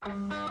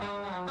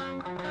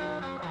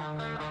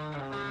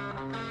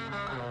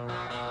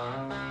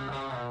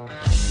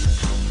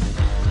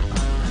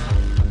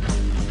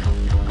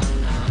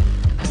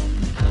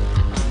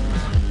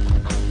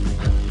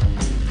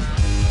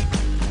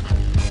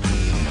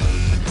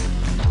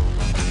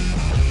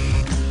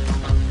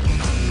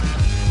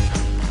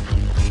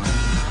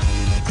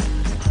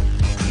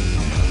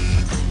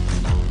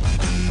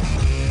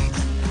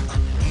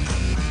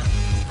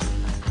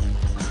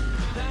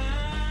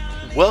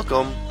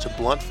Welcome to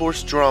Blunt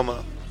Force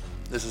Drama.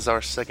 This is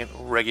our second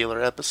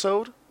regular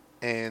episode,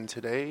 and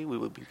today we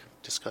will be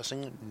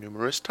discussing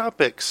numerous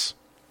topics.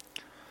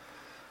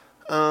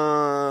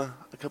 A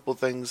couple of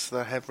things that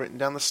I have written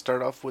down to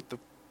start off with the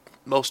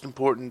most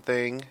important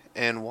thing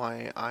and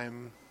why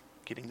I'm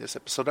getting this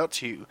episode out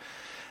to you.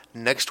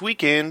 Next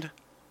weekend,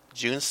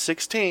 June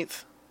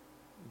 16th,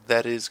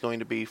 that is going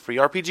to be Free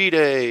RPG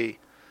Day.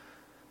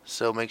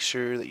 So make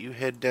sure that you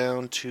head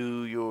down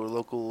to your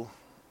local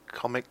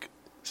comic/game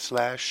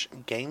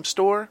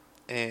store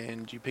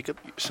and you pick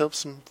up yourself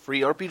some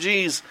free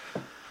RPGs.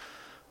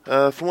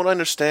 From what I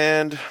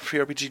understand, Free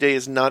RPG Day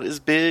is not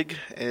as big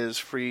as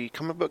Free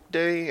Comic Book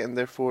Day, and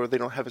therefore they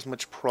don't have as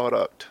much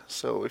product.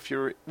 So if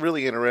you're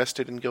really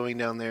interested in going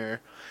down there,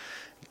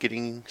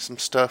 getting some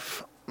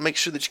stuff, make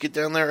sure that you get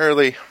down there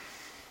early.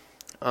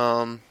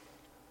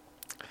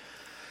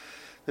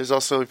 There's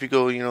also, if you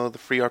go, the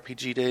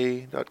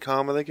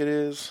freerpgday.com, I think it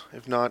is.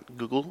 If not,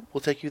 Google will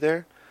take you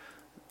there.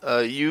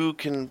 You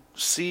can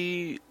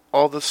see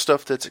all the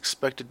stuff that's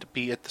expected to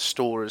be at the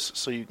stores,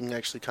 so you can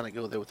actually kind of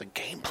go there with a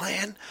game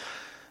plan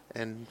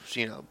and,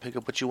 pick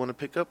up what you want to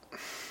pick up.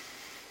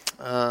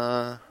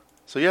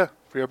 So yeah,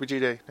 Free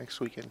RPG Day next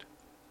weekend.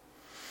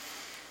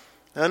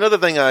 Another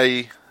thing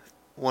I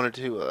wanted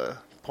to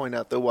point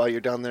out, though, while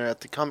you're down there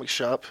at the comic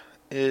shop,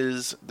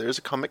 is there's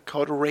a comic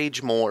called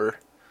Ragemore.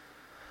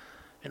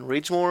 And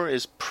Ragemore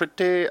is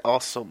pretty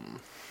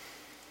awesome.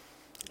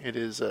 It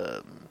is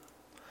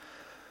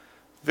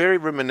very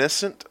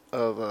reminiscent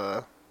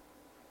of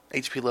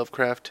H.P.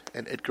 Lovecraft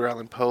and Edgar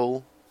Allan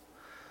Poe.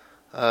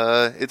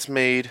 It's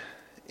made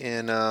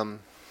in,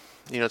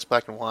 it's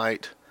black and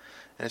white,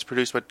 and it's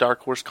produced by Dark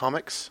Horse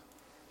Comics.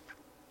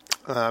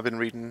 I've been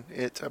reading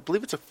it. I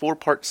believe it's a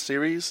 4-part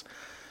series,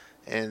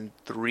 and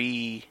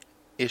 3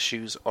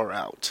 issues are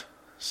out.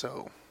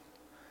 So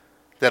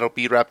that'll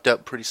be wrapped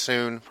up pretty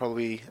soon,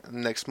 probably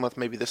next month,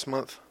 maybe this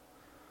month.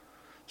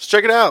 Let's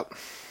check it out.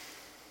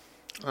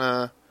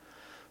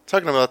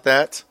 Talking about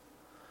that,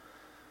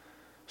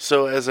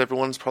 so as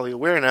everyone's probably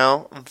aware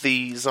now,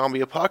 the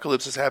zombie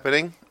apocalypse is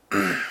happening.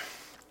 And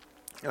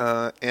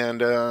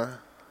I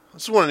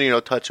just wanted to,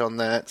 touch on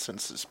that,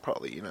 since it's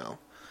probably, an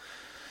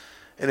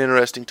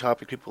interesting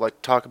topic people like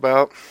to talk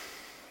about.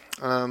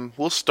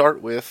 We'll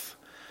start with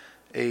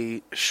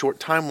a short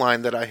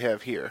timeline that I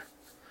have here.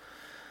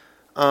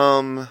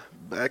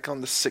 Back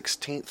on the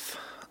 16th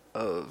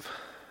of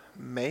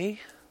May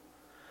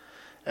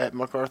at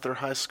MacArthur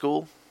High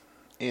School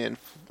in,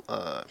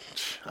 I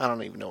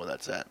don't even know where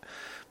that's at,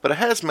 but a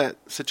hazmat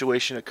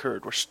situation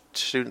occurred where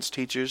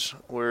teachers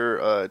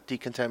were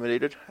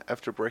decontaminated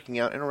after breaking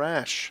out in a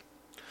rash.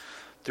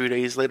 3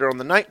 days later, on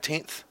the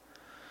 19th,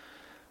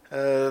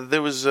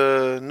 there was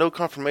no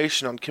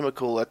confirmation on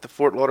chemical at the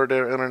Fort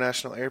Lauderdale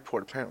International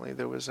Airport. Apparently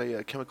there was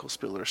a chemical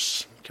spill or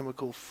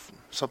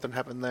something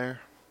happened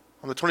there.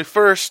 On the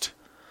 21st,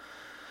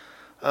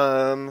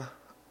 a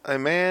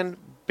man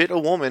bit a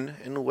woman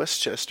in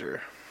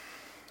Westchester.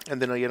 And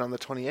then again on the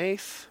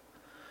 28th,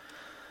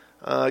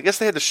 I guess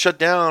they had to shut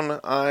down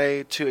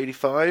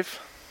I-285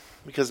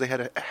 because they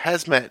had a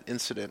hazmat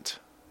incident.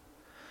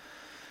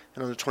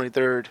 And on the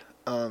 23rd,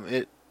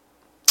 it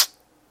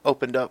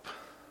reopened up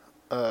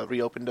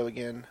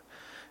again.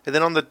 And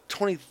then on the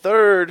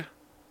 23rd,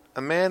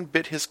 a man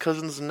bit his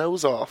cousin's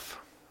nose off.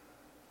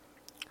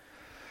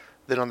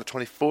 Then on the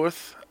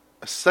 24th,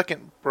 a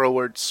second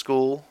Broward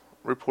school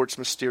reports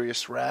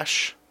mysterious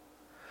rash.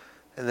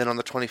 And then on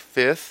the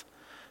 25th,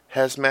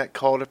 hazmat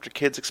called after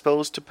kids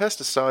exposed to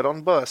pesticide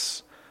on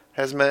bus.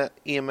 Hazmat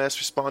EMS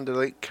responded to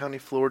Lake County,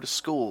 Florida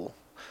school.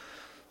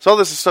 So all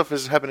this stuff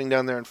is happening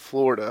down there in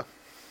Florida.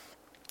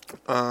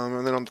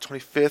 And then on the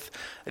 25th,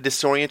 a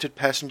disoriented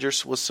passenger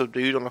was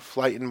subdued on a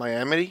flight in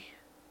Miami.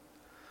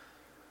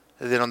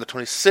 And then on the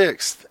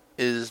 26th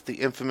is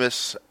the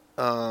infamous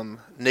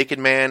naked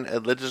man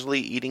allegedly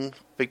eating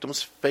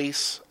victim's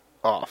face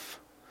off.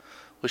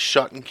 Was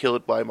shot and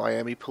killed by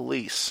Miami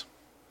police.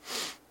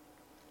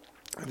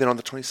 And then on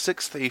the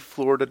 26th, a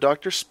Florida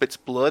doctor spits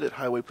blood at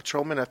highway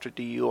patrolman after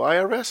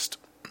DUI arrest.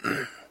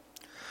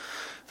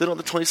 Then on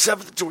the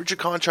 27th, a Georgia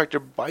contractor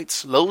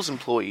bites Lowe's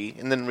employee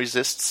and then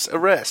resists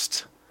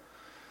arrest.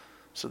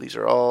 So these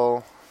are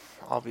all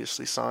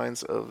obviously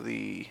signs of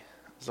the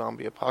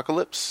zombie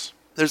apocalypse.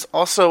 There's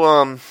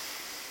also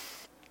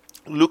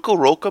Luca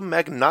Rocca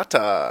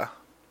Magnata.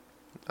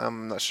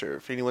 I'm not sure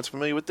if anyone's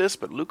familiar with this,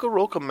 but Luca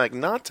Rocca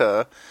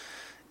Magnata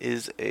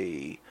is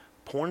a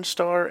porn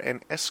star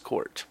and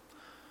escort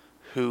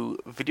who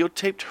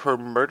videotaped her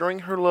murdering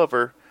her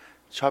lover,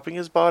 chopping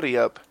his body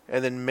up,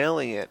 and then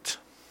mailing it.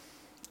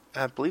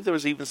 I believe there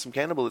was even some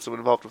cannibalism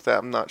involved with that.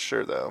 I'm not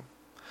sure, though.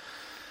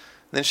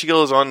 And then she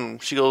goes on,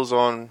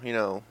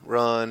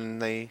 run, and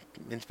they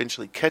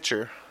eventually catch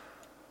her.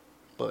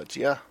 But,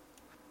 yeah.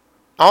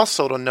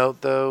 Also to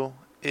note, though,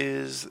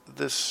 is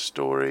this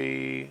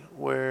story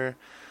where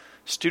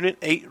student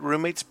ate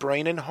roommate's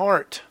brain and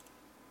heart.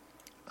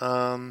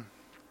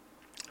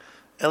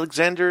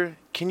 Alexander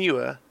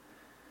Kinua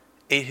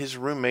ate his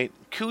roommate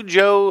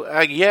Kujo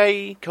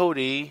Agye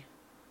Cody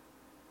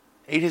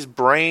ate his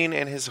brain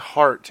and his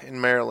heart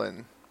in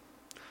Maryland.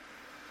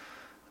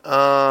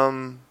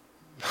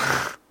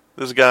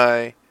 This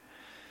guy,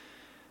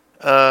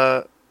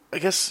 I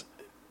guess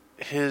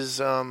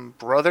his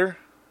brother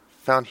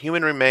found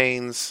human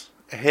remains,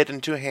 a head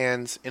and two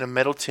hands, in a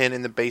metal tin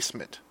in the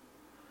basement.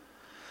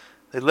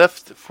 They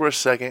left for a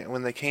second, and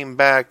when they came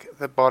back,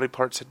 the body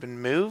parts had been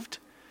moved,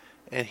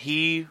 and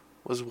he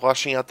was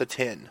washing out the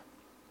tin.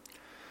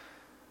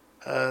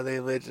 They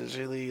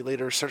allegedly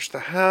later searched the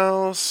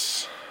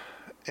house,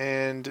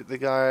 and the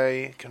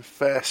guy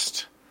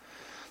confessed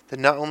that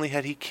not only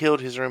had he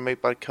killed his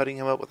roommate by cutting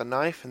him up with a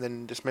knife and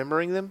then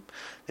dismembering them,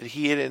 that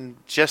he had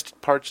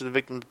ingested parts of the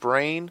victim's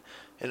brain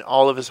and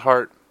all of his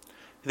heart.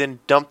 He then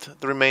dumped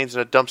the remains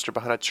in a dumpster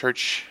behind a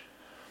church.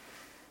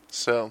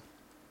 So,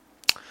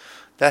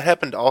 that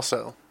happened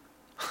also.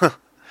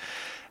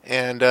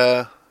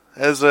 And,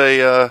 as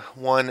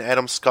one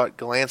Adam Scott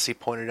Glancy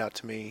pointed out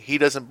to me, he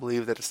doesn't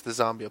believe that it's the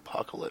zombie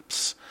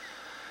apocalypse.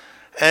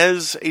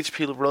 As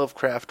H.P.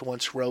 Lovecraft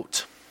once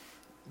wrote,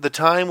 "The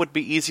time would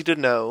be easy to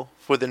know,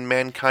 for then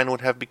mankind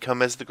would have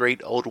become as the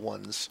great old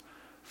ones,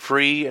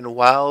 free and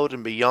wild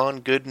and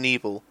beyond good and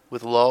evil,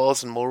 with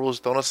laws and morals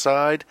thrown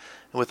aside,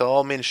 and with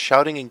all men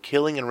shouting and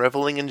killing and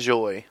reveling in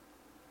joy."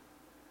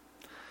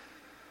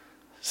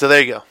 So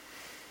there you go.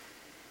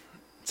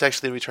 It's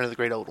actually the return of the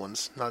great old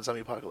ones, not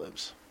zombie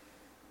apocalypse.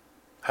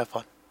 Have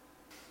fun.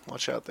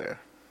 Watch out there.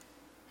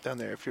 Down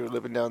there, if you're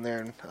living down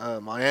there in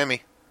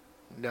Miami,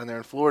 down there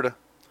in Florida.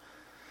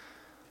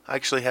 I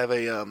actually have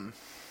I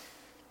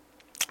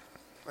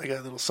got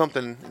a little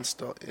something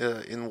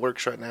in the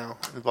works right now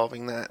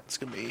involving that. It's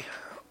gonna be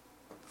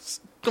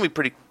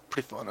pretty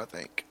fun, I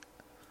think.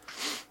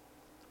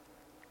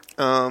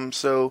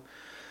 So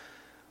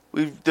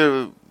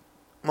the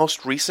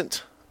most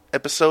recent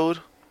episode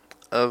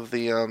of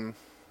the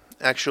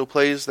actual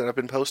plays that I've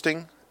been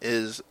posting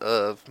is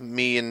of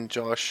me and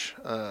Josh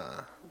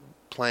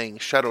playing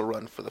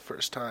Shadowrun for the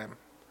first time.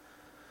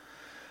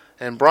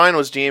 And Brian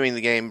was DMing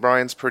the game.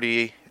 Brian's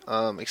pretty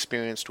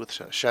experienced with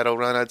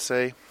Shadowrun, I'd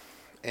say.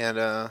 And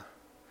it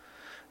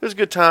was a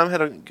good time.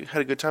 Had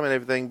a good time and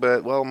everything.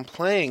 But while I'm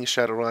playing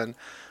Shadowrun,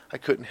 I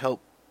couldn't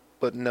help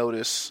but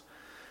notice,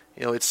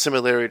 its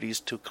similarities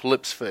to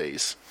Eclipse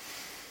Phase.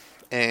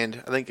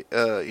 And I think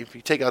if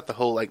you take out the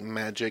whole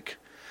magic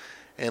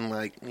and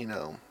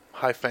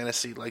high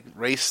fantasy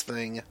race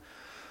thing,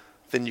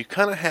 then you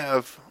kind of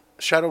have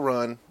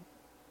Shadowrun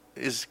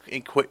is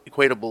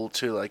equatable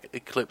to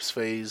Eclipse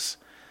Phase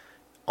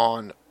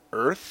on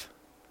Earth,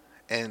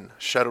 and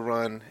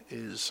Shadowrun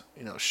is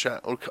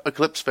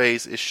Eclipse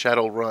Phase is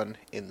Shadowrun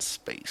in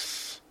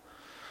space.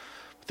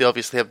 But they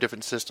obviously have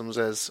different systems,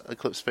 as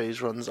Eclipse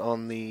Phase runs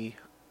on the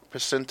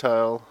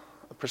percentile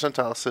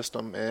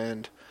system,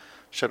 and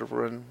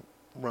Shadowrun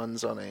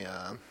runs on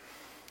a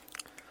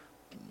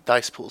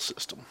dice pool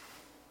system.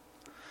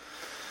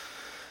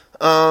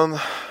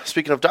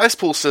 Speaking of dice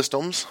pool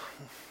systems,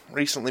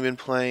 recently been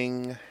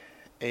playing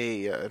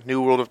a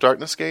New World of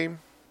Darkness game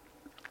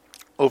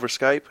over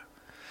Skype.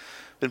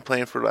 Been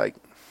playing for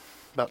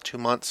about 2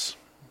 months.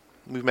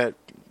 We've met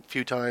a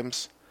few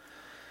times,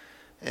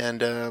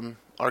 and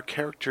our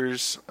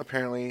characters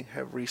apparently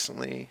have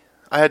recently.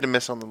 I had to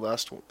miss on the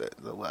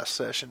last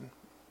session,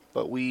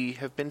 but we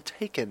have been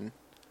taken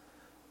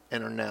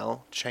and are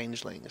now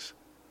changelings.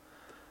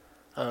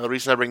 The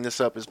reason I bring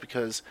this up is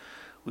because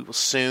we will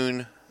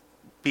soon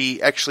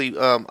be actually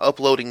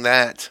uploading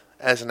that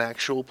as an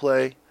actual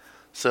play.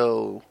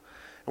 So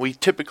we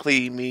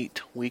typically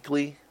meet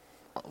weekly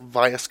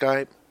via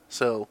Skype.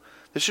 So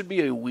this should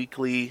be a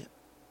weekly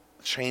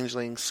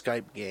Changeling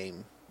Skype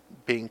game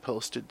being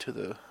posted to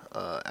the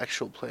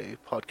actual play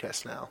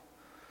podcast now.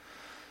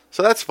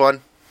 So that's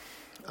fun.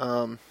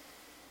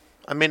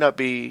 It may not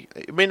be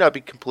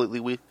completely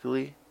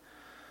weekly,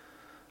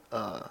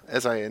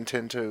 as I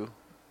intend to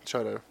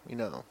try to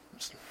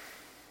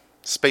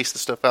space the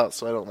stuff out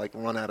so I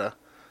don't run out of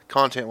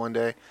content one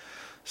day.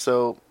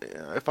 So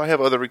if I have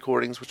other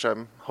recordings, which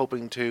I'm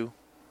hoping to,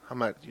 I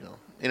might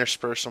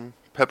intersperse them,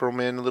 pepper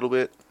them in a little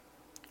bit.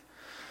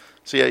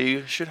 So yeah,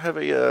 you should have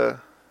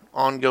a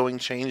ongoing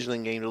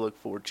Changeling game to look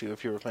forward to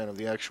if you're a fan of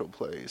the actual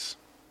plays.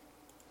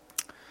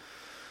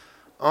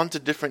 On to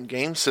different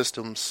game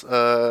systems.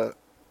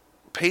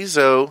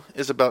 Paizo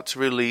is about to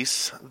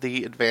release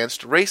the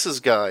Advanced Races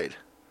Guide.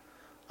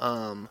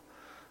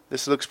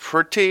 This looks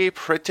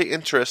pretty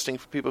interesting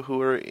for people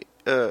who are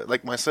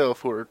like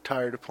myself, who are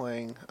tired of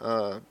playing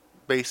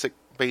base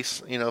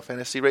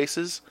fantasy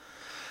races.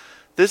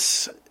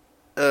 This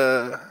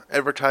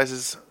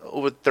advertises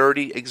over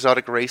 30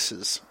 exotic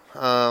races.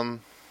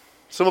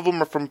 Some of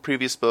them are from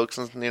previous books,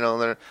 and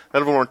none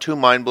of them are too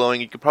mind blowing.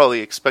 You could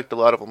probably expect a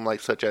lot of them,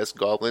 such as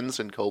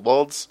goblins and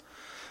kobolds,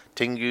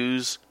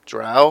 tengus,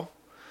 drow.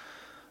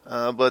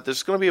 But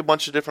there's going to be a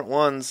bunch of different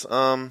ones.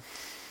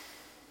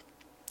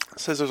 It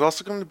says there's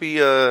also going to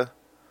be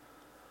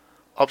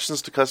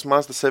options to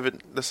customize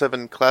the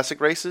seven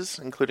classic races,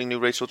 including new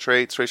racial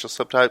traits, racial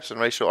subtypes, and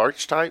racial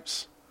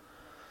archetypes.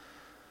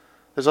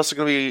 There's also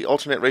going to be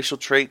alternate racial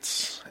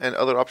traits and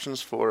other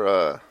options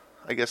for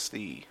I guess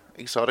the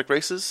exotic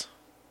races.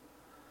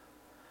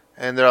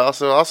 And they're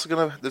also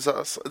gonna.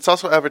 It's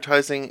also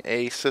advertising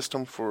a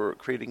system for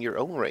creating your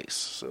own race.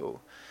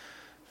 So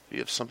if you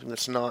have something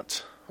that's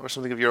not, or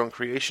something of your own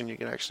creation, you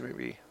can actually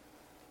maybe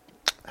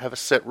have a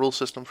set rule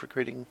system for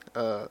creating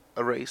a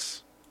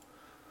race.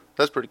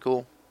 That's pretty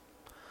cool.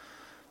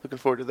 Looking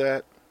forward to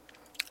that.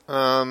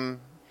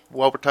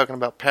 While we're talking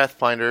about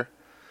Pathfinder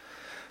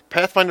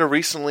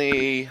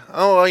recently,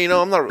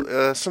 I'm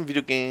not some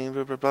video game.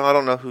 I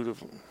don't know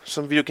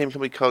some video game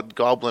company called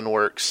Goblin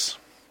Works.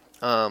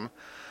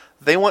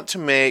 They want to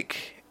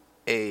make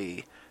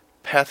a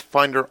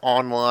Pathfinder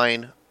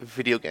Online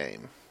video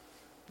game,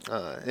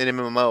 an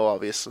MMO,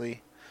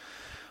 obviously,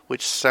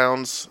 which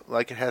sounds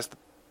like it has the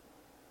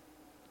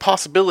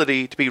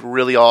possibility to be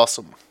really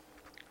awesome.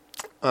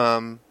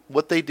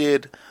 What they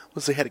did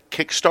was they had a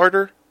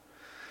Kickstarter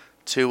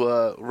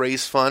to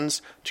raise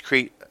funds to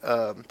create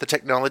the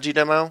technology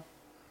demo.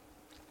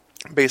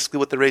 Basically,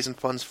 what they're raising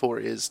funds for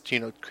is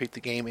to, create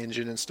the game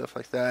engine and stuff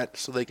like that,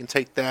 so they can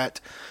take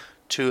that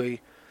to a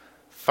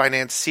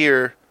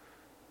financier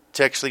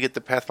to actually get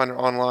the Pathfinder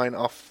Online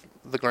off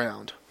the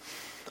ground.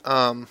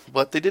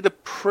 But they did a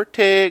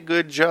pretty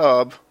good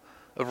job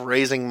of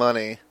raising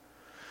money.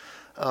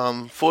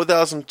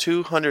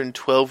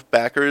 4,212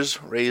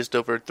 backers raised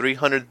over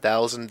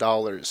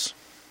 $300,000.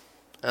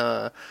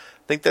 I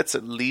think that's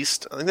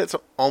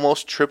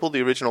almost triple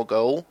the original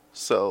goal.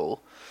 So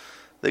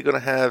they're going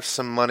to have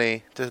some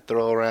money to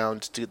throw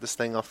around to get this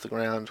thing off the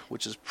ground,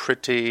 which is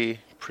pretty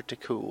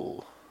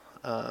cool.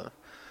 Kind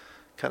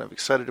of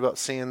excited about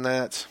seeing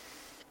that.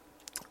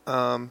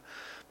 But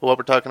while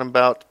we're talking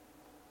about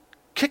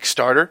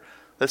Kickstarter,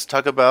 let's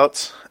talk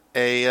about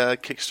a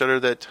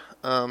Kickstarter that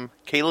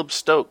Caleb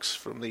Stokes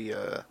from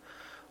the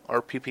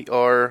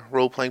RPPR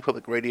Role Playing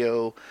Public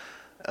Radio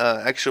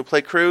Actual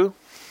Play Crew,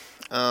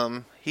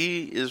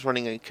 he is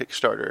running a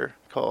Kickstarter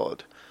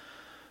called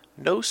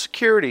No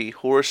Security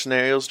Horror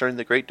Scenarios During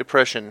the Great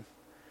Depression.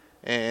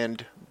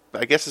 And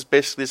I guess it's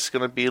basically just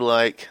going to be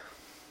like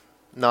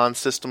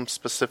non-system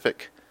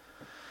specific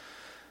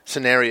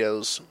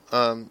scenarios,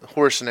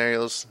 horror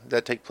scenarios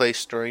that take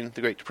place during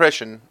the Great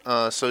Depression.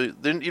 So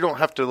then you don't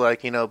have to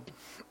it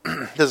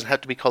doesn't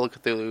have to be Call of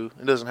Cthulhu.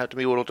 It doesn't have to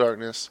be World of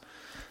Darkness.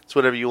 It's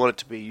whatever you want it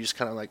to be. You just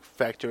kind of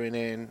factor it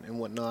in and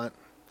whatnot.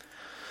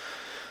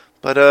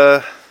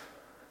 But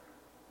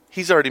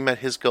he's already met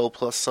his goal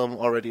plus some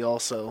already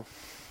also.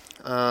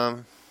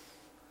 And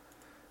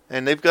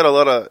they've got a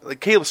lot of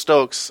Caleb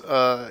Stokes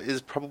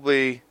is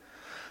probably,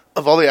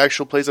 of all the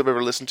actual plays I've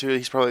ever listened to,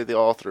 he's probably the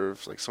author of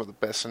some of the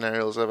best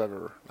scenarios I've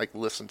ever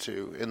listened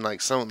to. And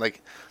the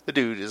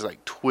dude is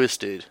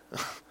twisted,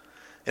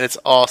 and it's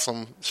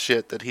awesome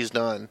shit that he's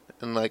done.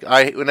 And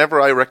whenever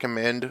I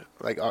recommend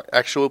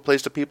actual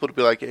plays to people to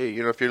be hey,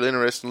 if you're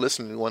interested in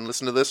listening to one,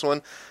 listen to this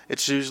one.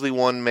 It's usually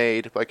one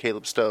made by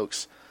Caleb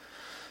Stokes.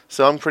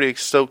 So I'm pretty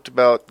stoked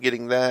about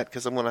getting that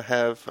because I'm gonna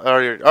have I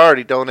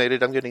already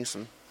donated. I'm getting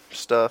some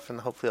stuff,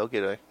 and hopefully I'll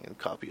get a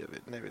copy of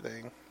it and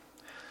everything.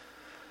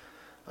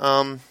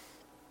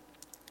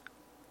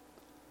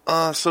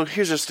 So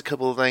here's just a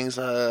couple of things.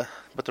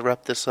 But to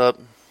wrap this up,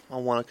 I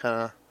want to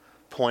kind of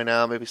point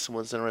out, maybe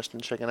someone's interested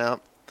in checking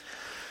out.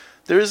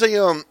 There is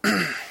a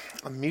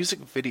music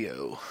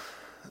video.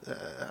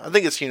 I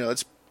think it's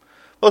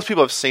most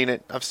people have seen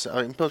it. Most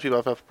people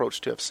I've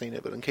approached to have seen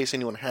it, but in case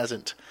anyone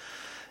hasn't,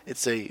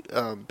 it's a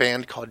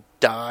band called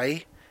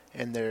Die,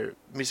 and their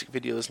music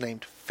video is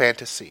named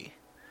Fantasy.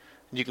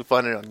 And you can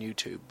find it on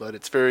YouTube, but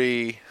it's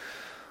very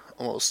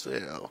almost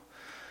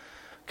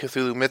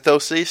Cthulhu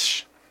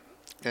Mythos-ish,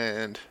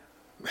 and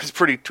it's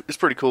pretty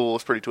cool.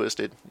 It's pretty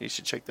twisted. You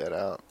should check that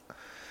out.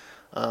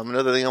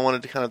 Another thing I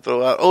wanted to kind of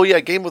throw out. Oh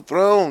yeah, Game of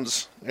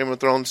Thrones. Game of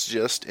Thrones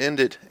just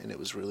ended, and it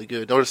was really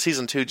good. Or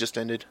season 2 just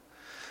ended,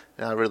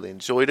 and I really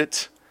enjoyed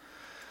it.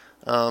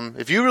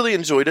 If you really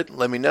enjoyed it,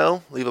 let me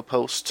know. Leave a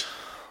post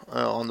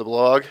on the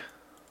blog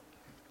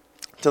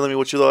telling me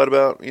what you thought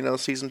about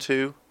season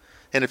 2,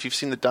 and if you've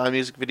seen the Die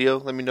music video,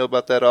 let me know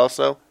about that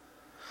also.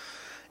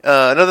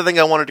 Another thing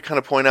I wanted to kind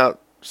of point out.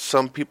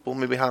 Some people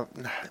maybe are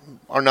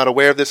not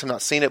aware of this, have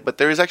not seen it, but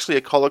there is actually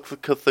a Call of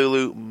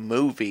Cthulhu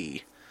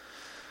movie.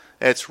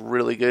 It's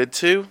really good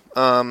too.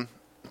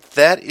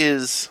 That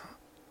is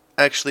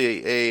actually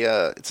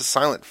it's a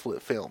silent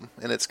film,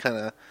 and it's kind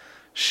of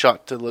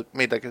shot to look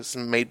made like it's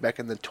made back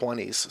in the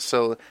 1920s.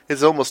 So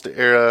it's almost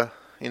era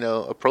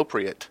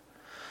appropriate.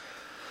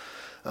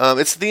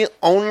 It's the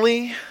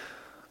only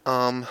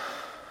black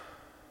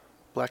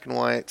and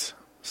white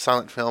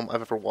silent film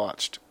I've ever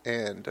watched,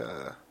 and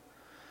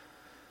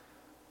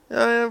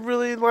I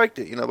really liked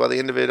it. By the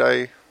end of it,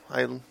 I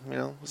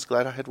was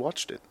glad I had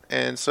watched it.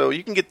 And so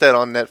you can get that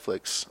on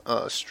Netflix,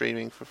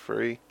 streaming for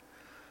free.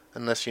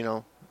 Unless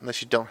you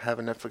don't have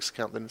a Netflix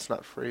account, then it's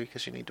not free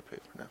because you need to pay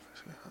for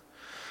Netflix account.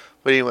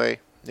 But anyway,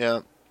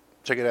 yeah,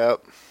 check it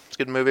out. It's a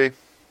good movie.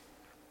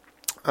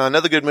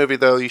 Another good movie,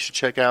 though, you should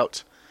check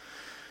out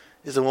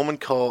is it's a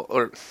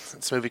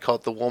movie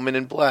called The Woman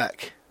in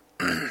Black.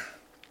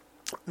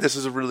 This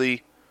is a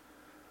really,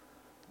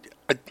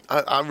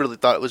 I really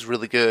thought it was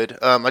really good.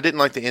 I didn't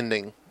like the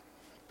ending,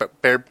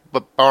 but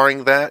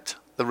barring that,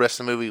 the rest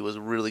of the movie was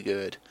really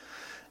good.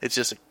 It's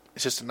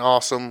just an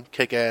awesome,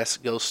 kick-ass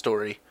ghost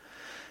story,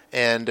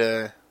 and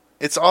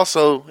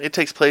it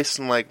takes place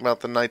in like about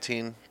the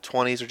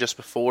 1920s or just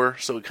before,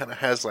 so it kind of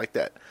has like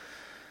that,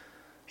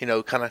 kind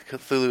of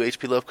Cthulhu,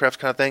 H.P. Lovecraft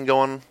kind of thing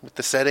going with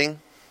the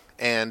setting,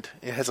 and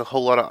it has a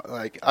whole lot of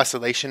like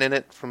isolation in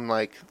it from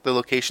like the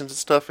locations and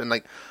stuff, and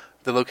like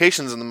the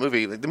locations in the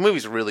movie. Like, the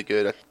movie's really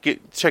good.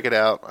 Check it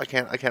out. I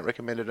can't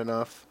recommend it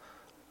enough,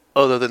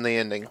 other than the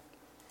ending.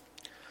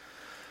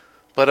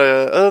 But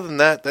other than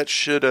that, that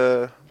should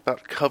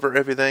about cover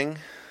everything.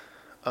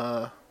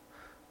 That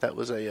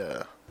was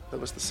the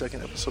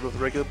second episode of the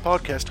regular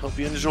podcast. Hope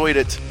you enjoyed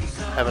it.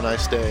 Have a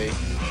nice day.